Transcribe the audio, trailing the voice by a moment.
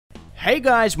Hey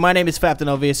guys, my name is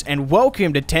Faptanovius, and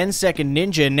welcome to 10 Second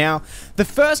Ninja. Now, the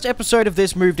first episode of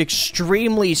this moved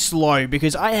extremely slow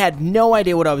because I had no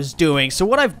idea what I was doing, so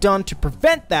what I've done to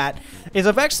prevent that is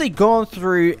I've actually gone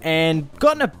through and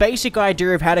gotten a basic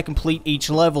idea of how to complete each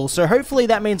level, so hopefully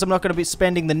that means I'm not going to be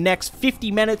spending the next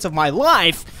 50 minutes of my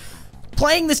life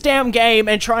playing this damn game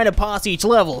and trying to pass each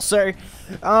level. So,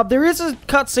 there is a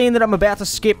cutscene that I'm about to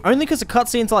skip, only because the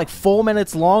cutscenes are like 4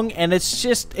 minutes long, and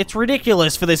it's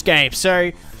ridiculous for this game.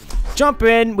 So, jump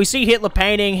in, we see Hitler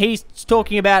painting, he's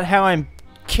talking about how I'm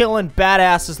killing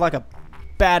badasses like a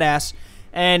badass,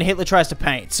 and Hitler tries to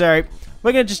paint. So,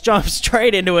 we're gonna just jump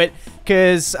straight into it,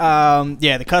 because,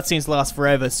 yeah, the cutscenes last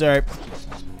forever, so...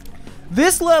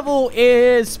 This level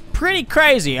is pretty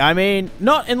crazy. I mean,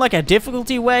 not in like a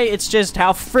difficulty way, it's just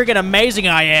how friggin' amazing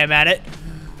I am at it.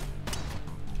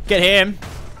 Get him.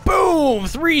 Boom!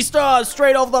 3 stars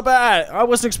straight off the bat. I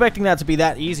wasn't expecting that to be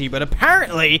that easy, but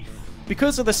apparently,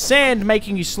 because of the sand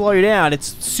making you slow down, it's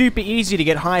super easy to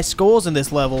get high scores in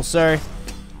this level, so...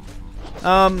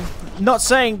 not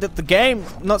saying that the game...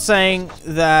 Not saying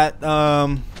that,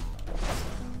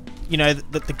 you know,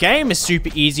 that the game is super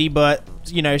easy, but...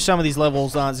 You know, some of these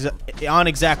levels aren't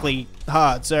exactly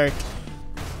hard, so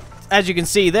as you can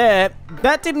see there,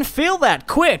 that didn't feel that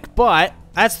quick, but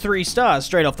that's 3 stars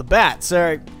straight off the bat,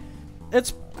 so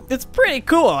it's pretty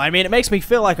cool. I mean, it makes me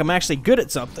feel like I'm actually good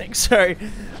at something, so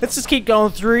let's just keep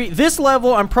going through. This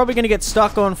level I'm probably going to get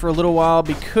stuck on for a little while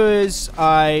because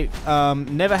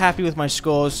I'm never happy with my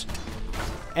scores,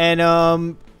 and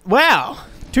wow,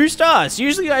 2 stars.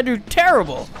 Usually I do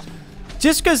terrible.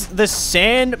 Just because the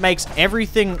sand makes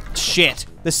everything shit.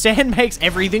 The sand makes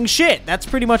everything shit. That's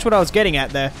pretty much what I was getting at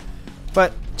there.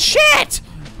 But, shit!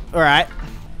 Alright.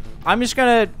 I'm just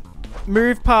gonna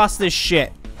move past this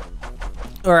shit.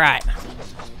 Alright.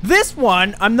 This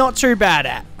one, I'm not too bad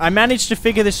at. I managed to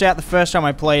figure this out the first time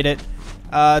I played it.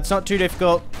 It's not too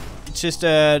difficult. It's just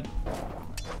a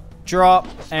drop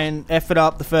and F it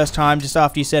up the first time just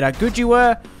after you said how good you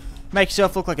were. Make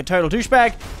yourself look like a total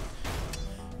douchebag.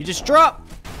 You just drop,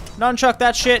 nunchuck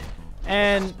that shit,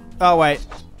 and... Oh, wait.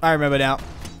 I remember now.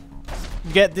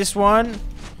 Get this one.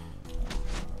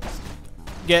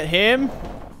 Get him.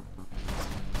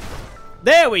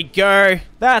 There we go.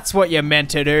 That's what you're meant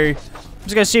to do. I'm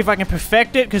just going to see if I can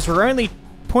perfect it, because we're only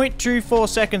 0.24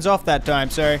 seconds off that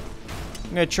time, so...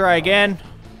 I'm going to try again.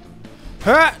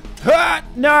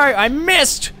 No, I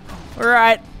missed!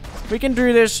 Alright, we can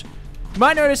do this. You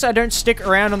might notice I don't stick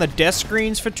around on the desk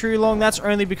screens for too long. That's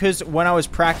only because when I was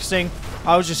practicing,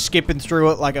 I was just skipping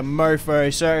through it like a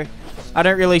mofo, so I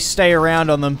don't really stay around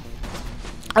on them.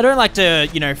 I don't like to,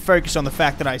 you know, focus on the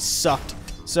fact that I sucked.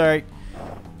 So,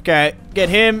 okay, get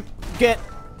him,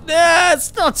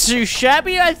 it's not too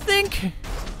shabby, I think.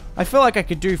 I feel like I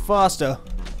could do faster.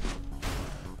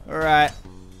 Alright,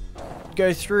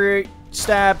 go through,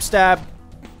 stab, stab.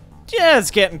 Yeah,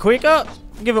 it's getting quicker.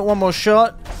 Give it one more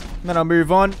shot. Then I'll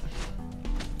move on.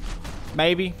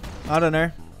 Maybe. I don't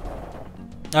know.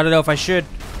 I don't know if I should.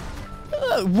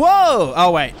 Whoa!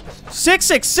 Oh, wait.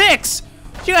 666!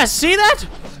 Did you guys see that?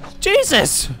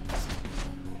 Jesus!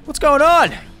 What's going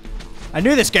on? I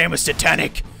knew this game was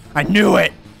satanic. I knew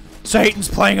it. Satan's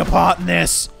playing a part in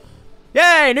this.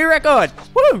 Yay! New record!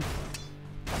 Woo!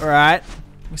 Alright.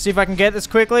 Let's see if I can get this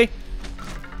quickly.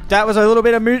 That was a little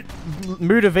bit of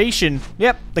motivation.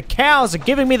 Yep, the cows are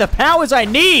giving me the powers I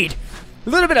need. A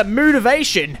little bit of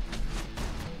motivation.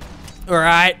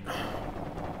 Alright.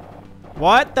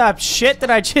 What the shit did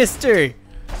I just do?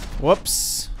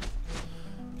 Whoops.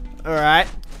 Alright.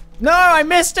 No, I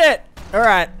missed it.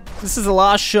 Alright, this is the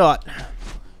last shot.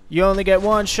 You only get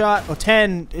 1 shot, or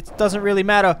 10. It doesn't really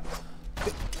matter.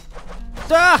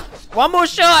 Ah! 1 more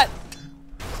shot.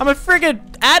 I'm a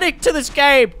friggin' addict to this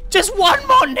game. Just 1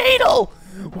 more needle.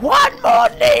 1 more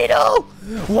needle.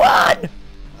 1.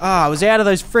 Ah, I was out of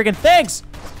those friggin' things.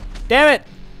 Damn it.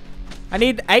 I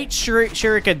need 8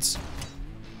 shurikens.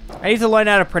 I need to learn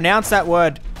how to pronounce that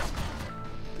word.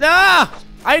 Ah!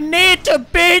 I need to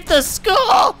beat the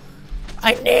score.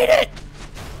 I need it.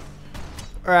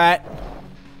 Alright.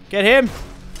 Get him.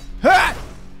 Ah!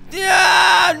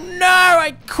 Yeah, no,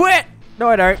 I quit. No,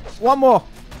 I don't. 1 more.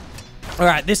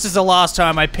 Alright, this is the last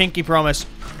time, I pinky promise.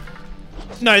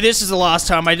 No, this is the last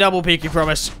time, I double pinky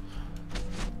promise.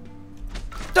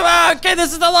 Okay,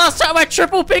 this is the last time, I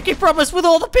triple pinky promise with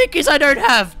all the pinkies I don't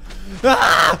have.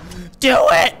 Ah! Do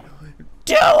it!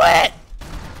 Do it!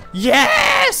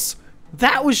 Yes!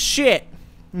 That was shit.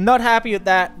 I'm not happy with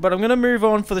that, but I'm gonna move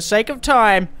on for the sake of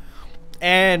time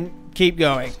and keep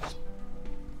going.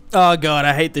 Oh god,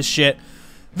 I hate this shit.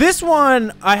 This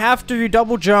one, I have to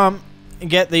double jump and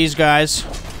get these guys.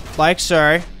 like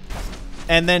so,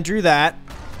 and then do that,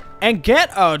 and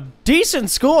get a decent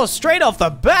score straight off the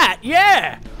bat.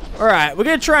 Yeah! Alright, we're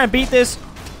gonna try and beat this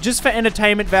just for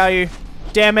entertainment value.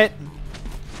 Damn it.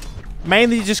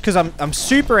 Mainly just because I'm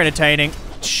super entertaining.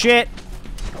 Shit.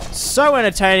 So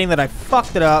entertaining that I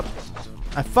fucked it up.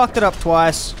 I fucked it up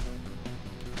twice.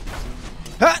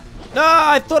 Ha! No,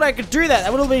 I thought I could do that.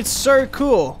 That would have been so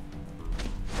cool.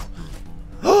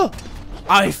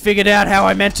 I figured out how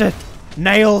I meant to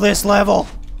nail this level.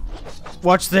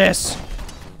 Watch this.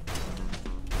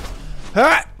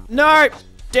 Ha! No!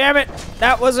 Damn it!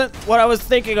 That wasn't what I was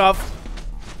thinking of.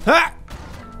 Ha!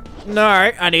 No,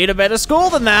 I need a better score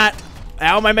than that.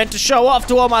 How am I meant to show off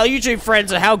to all my YouTube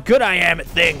friends how good I am at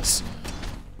things?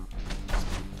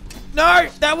 No,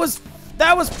 that was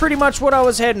pretty much what I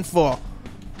was heading for.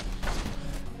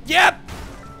 Yep.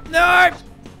 No,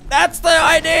 that's the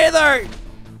idea though.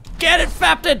 Get it,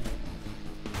 Fapton.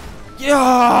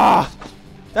 Yeah.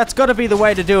 That's got to be the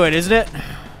way to do it, isn't it?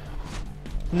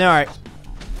 No.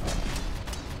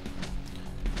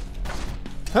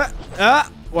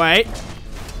 Wait.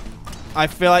 I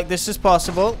feel like this is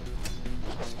possible.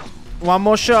 One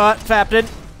more shot, Fapton.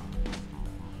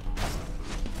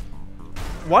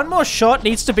 One more shot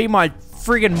needs to be my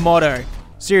friggin' motto.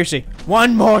 Seriously,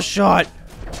 one more shot.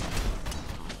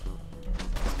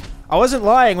 I wasn't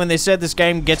lying when they said this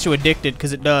game gets you addicted,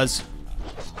 because it does.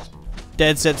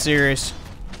 Dead set serious.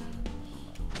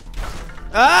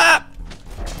 Ah!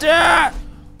 Ah!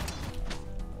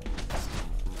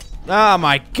 Oh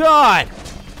my god!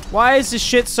 Why is this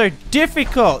shit so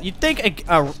difficult? You'd think a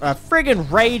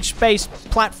friggin' rage-based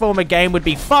platformer game would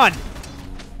be fun.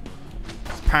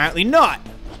 Apparently not.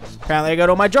 Apparently I got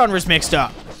all my genres mixed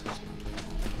up.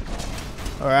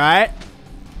 Alright.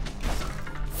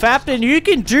 Fapton, you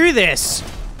can do this.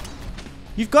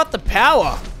 You've got the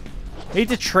power. Need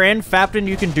to trend Fapton,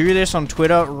 you can do this on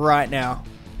Twitter right now.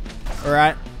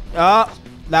 Alright. Oh,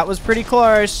 that was pretty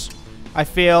close. I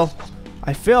feel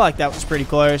like that was pretty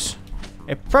close.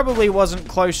 It probably wasn't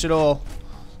close at all.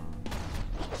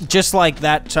 Just like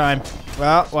that time.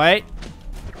 Well, wait.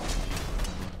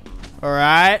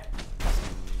 Alright.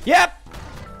 Yep!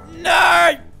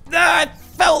 No! No! It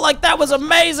felt like that was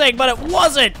amazing, but it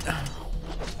wasn't!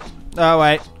 Oh,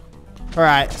 wait.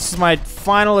 Alright, this is my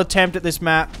final attempt at this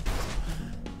map.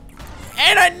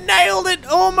 And I nailed it!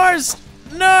 Almost!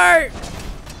 No!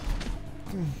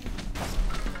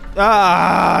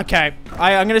 Ah, okay.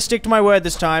 I'm gonna stick to my word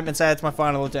this time and say it's my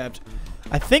final attempt.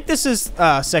 I think this is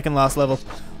second last level.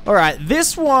 Alright,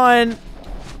 this one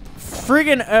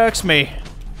friggin' irks me.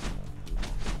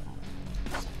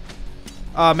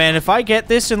 Oh man, if I get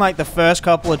this in like the first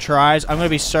couple of tries, I'm gonna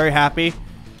be so happy.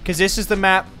 Because this is the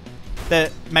map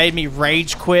that made me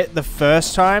rage quit the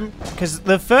first time. Because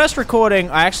the first recording,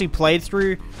 I actually played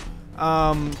through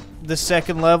the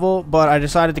second level, but I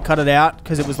decided to cut it out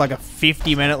because it was like a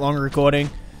 50-minute long recording.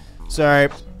 So,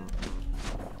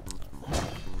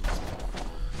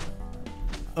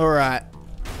 alright.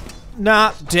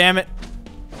 Nah, damn it.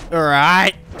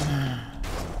 Alright.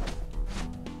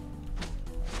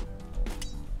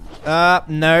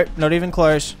 No, not even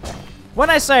close. When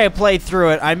I say I played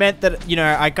through it, I meant that, you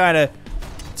know, I kind of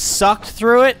sucked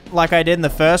through it like I did in the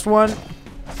first one.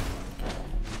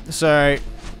 So,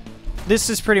 this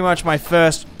is pretty much my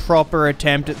first proper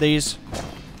attempt at these.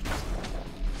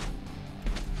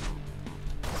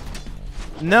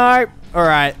 No.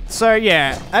 Alright. So,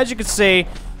 yeah. As you can see,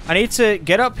 I need to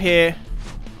get up here.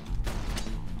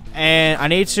 And I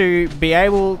need to be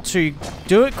able to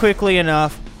do it quickly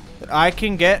enough that I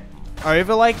can get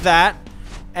over like that.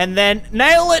 And then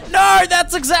nail it. No!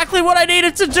 That's exactly what I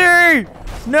needed to do!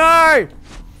 No!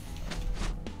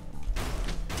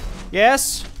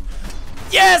 Yes?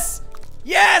 Yes!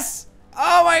 Yes!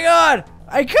 Oh my god!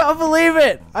 I can't believe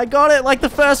it! I got it like the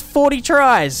first 40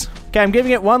 tries. Okay, I'm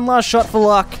giving it one last shot for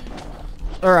luck.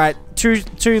 Alright, two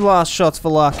last shots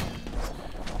for luck.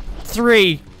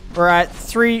 Three. Alright,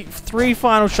 three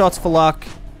final shots for luck.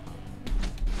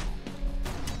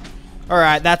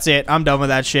 Alright, that's it. I'm done with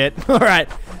that shit. Alright,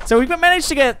 so we've managed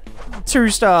to get 2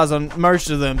 stars on most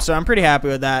of them, so I'm pretty happy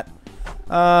with that.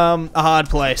 A hard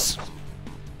place.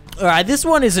 Alright, this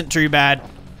one isn't too bad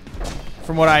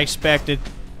from what I expected.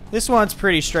 This one's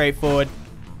pretty straightforward.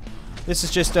 This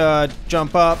is just a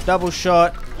jump up, double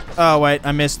shot. Oh, wait,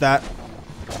 I missed that.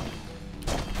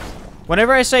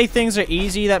 Whenever I say things are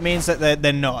easy, that means that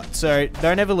they're not. So,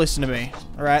 don't ever listen to me.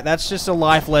 Alright, that's just a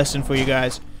life lesson for you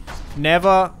guys.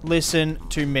 Never listen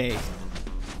to me.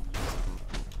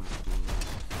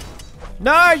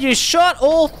 No, you shot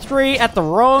all 3 at the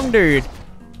wrong dude.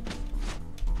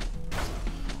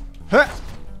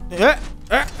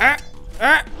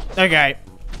 Okay.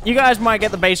 You guys might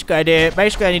get the basic idea.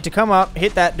 Basically, I need to come up,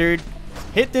 hit that dude,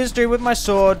 hit this dude with my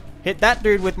sword, hit that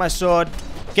dude with my sword,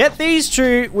 get these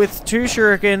two with 2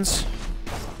 shurikens.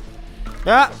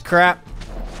 Ah, crap.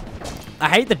 I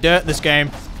hate the dirt in this game.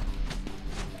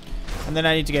 And then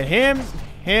I need to get him,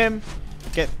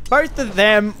 get both of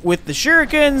them with the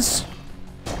shurikens,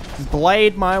 and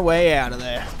blade my way out of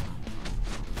there.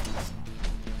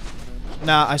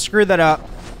 Nah, I screwed that up.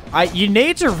 You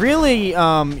need to really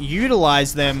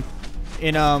utilize them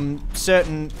in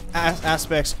certain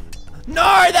aspects.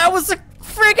 No, that was a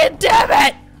friggin' damn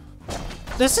it!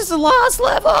 This is the last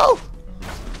level!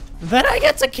 Then I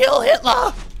get to kill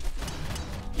Hitler!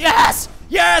 Yes!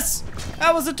 Yes!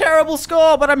 That was a terrible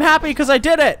score, but I'm happy because I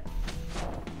did it!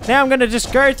 Now I'm gonna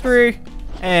just go through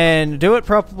and do it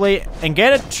properly and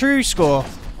get a true score.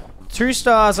 2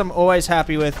 stars I'm always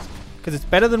happy with because it's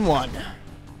better than 1.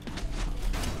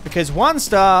 Because 1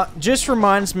 star just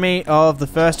reminds me of the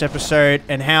first episode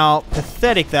and how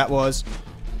pathetic that was.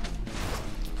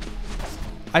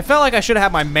 I felt like I should have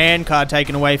had my man card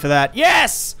taken away for that.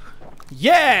 Yes!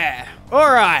 Yeah!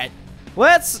 Alright.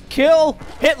 Let's kill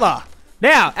Hitler.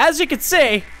 Now, as you can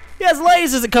see, he has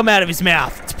lasers that come out of his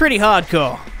mouth. It's pretty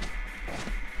hardcore.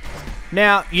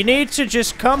 Now, you need to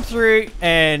just come through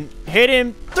and hit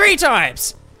him 3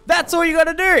 times. That's all you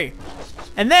gotta do.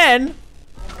 And then,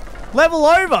 level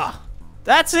over.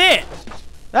 That's it.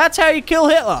 That's how you kill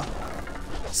Hitler.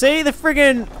 See, the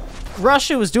friggin'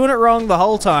 Russia was doing it wrong the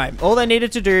whole time. All they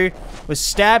needed to do was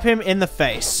stab him in the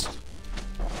face.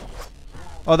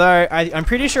 Although, I'm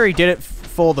pretty sure he did it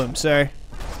for them, so...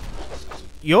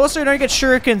 You also don't get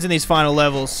shurikens in these final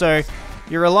levels, so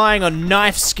you're relying on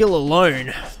knife skill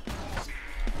alone.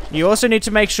 You also need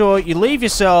to make sure you leave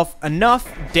yourself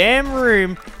enough damn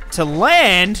room to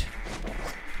land.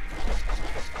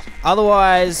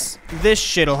 Otherwise, this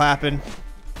shit'll happen.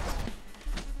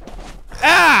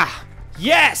 Ah!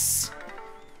 Yes!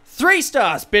 3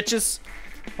 stars, bitches!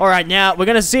 Alright, now, we're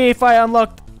gonna see if I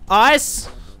unlocked ice.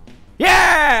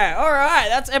 Yeah! Alright,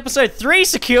 that's episode 3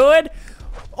 secured.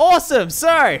 Awesome,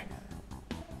 so...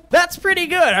 That's pretty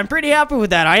good. I'm pretty happy with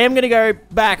that. I am going to go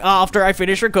back after I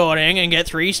finish recording and get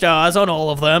 3 stars on all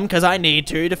of them, because I need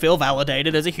to feel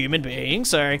validated as a human being,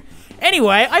 so...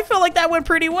 Anyway, I feel like that went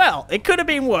pretty well. It could have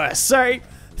been worse, so...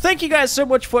 Thank you guys so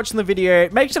much for watching the video.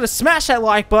 Make sure to smash that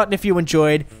like button if you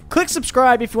enjoyed. Click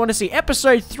subscribe if you want to see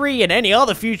episode 3 and any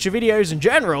other future videos in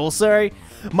general, so...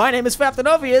 My name is Captain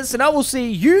Obvious, and I will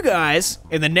see you guys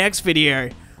in the next video.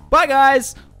 Bye,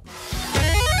 guys!